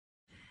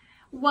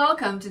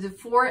Welcome to the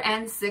 4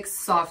 and 6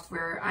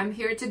 software. I'm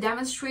here to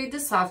demonstrate the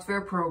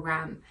software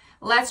program.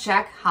 Let's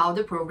check how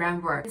the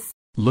program works.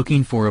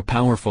 Looking for a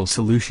powerful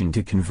solution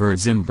to convert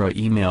Zimbra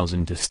emails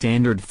into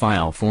standard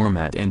file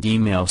format and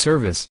email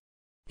service?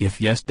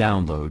 If yes,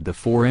 download the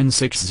 4 and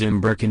 6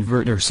 Zimbra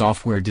converter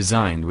software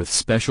designed with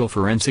special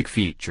forensic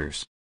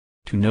features.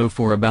 To know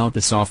more about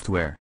the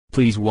software,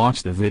 please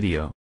watch the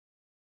video.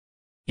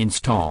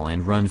 Install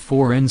and run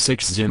 4 and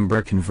 6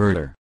 Zimbra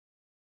converter.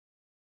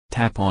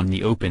 Tap on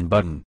the Open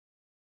button.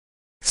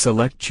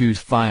 Select Choose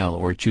File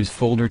or Choose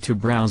Folder to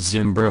browse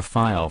Zimbra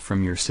file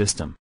from your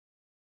system.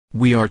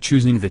 We are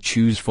choosing the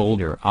Choose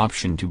Folder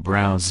option to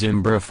browse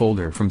Zimbra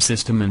folder from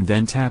system and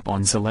then tap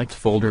on Select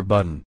Folder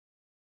button.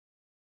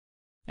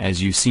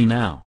 As you see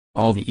now,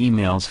 all the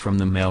emails from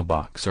the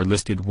mailbox are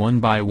listed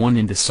one by one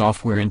in the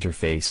software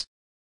interface.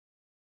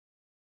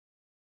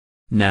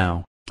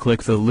 Now,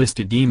 click the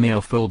listed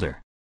email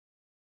folder.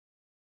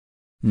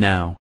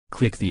 Now,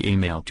 click the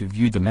email to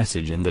view the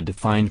message in the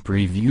defined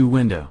preview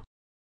window.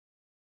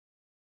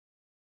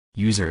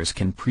 Users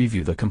can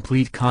preview the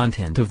complete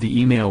content of the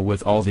email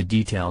with all the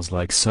details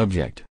like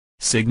subject,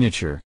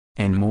 signature,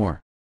 and more.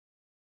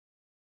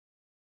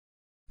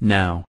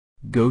 Now,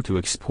 go to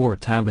Export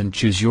tab and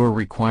choose your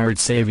required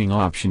saving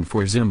option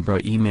for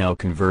Zimbra email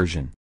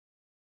conversion.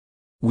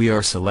 We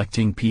are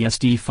selecting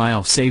PST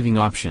file saving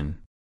option.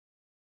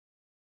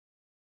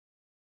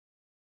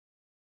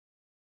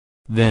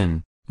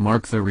 Then,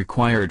 mark the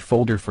required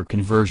folder for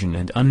conversion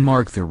and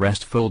unmark the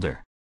rest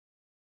folder.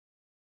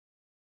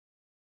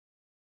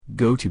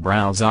 Go to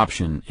Browse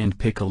option and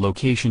pick a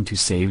location to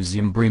save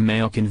Zimbra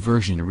email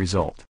conversion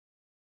result.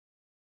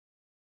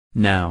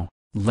 Now,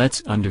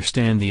 let's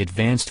understand the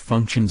advanced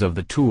functions of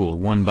the tool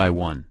one by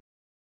one.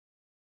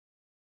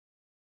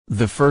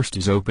 The first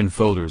is open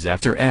folders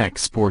after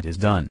export is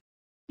done.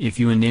 If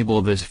you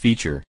enable this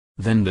feature,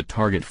 then the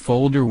target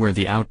folder where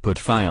the output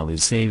file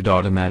is saved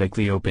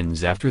automatically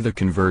opens after the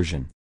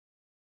conversion.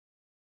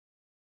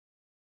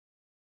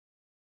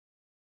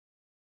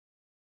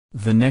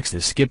 The next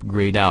is Skip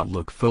Grayed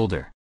Outlook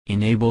folder.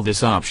 Enable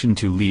this option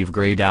to leave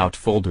grayed out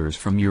folders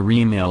from your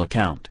email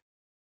account.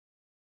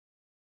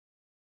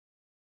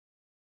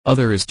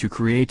 Other is to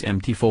create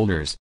empty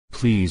folders.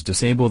 Please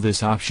disable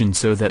this option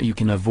so that you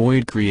can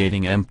avoid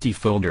creating empty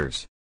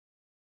folders.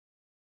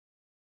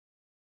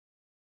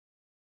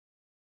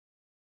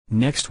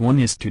 Next one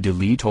is to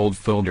delete old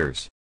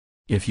folders.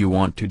 If you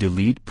want to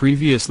delete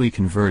previously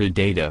converted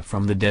data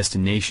from the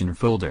destination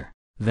folder,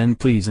 then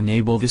please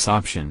enable this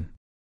option.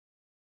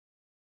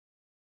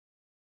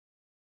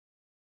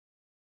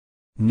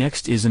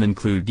 Next is an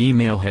include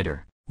email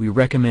header. We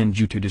recommend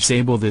you to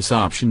disable this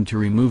option to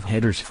remove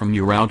headers from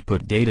your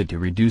output data to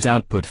reduce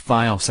output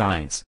file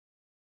size.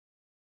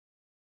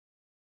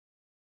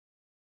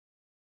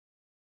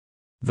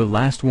 The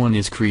last one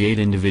is create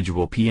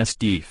individual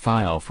PST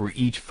file for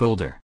each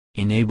folder.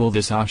 Enable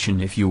this option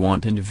if you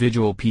want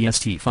individual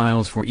PST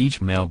files for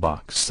each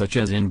mailbox such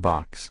as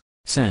inbox,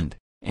 send,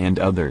 and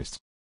others.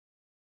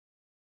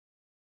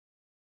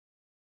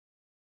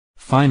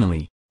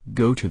 Finally,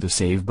 go to the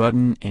Save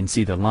button and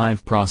see the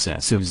live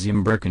process of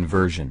Zimbra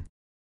conversion.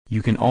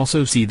 You can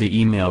also see the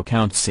email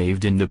count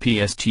saved in the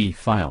PST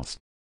files.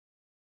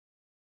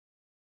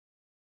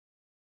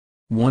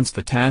 Once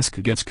the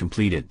task gets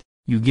completed,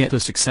 you get a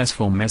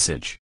successful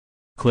message.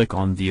 Click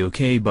on the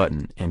OK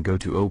button and go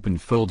to Open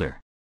folder.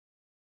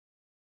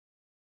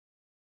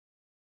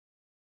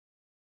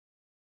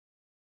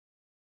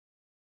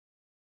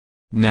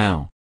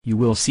 Now, you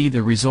will see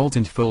the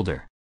resultant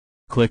folder.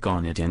 Click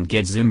on it and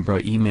get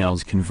Zimbra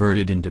emails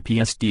converted into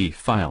PST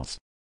files.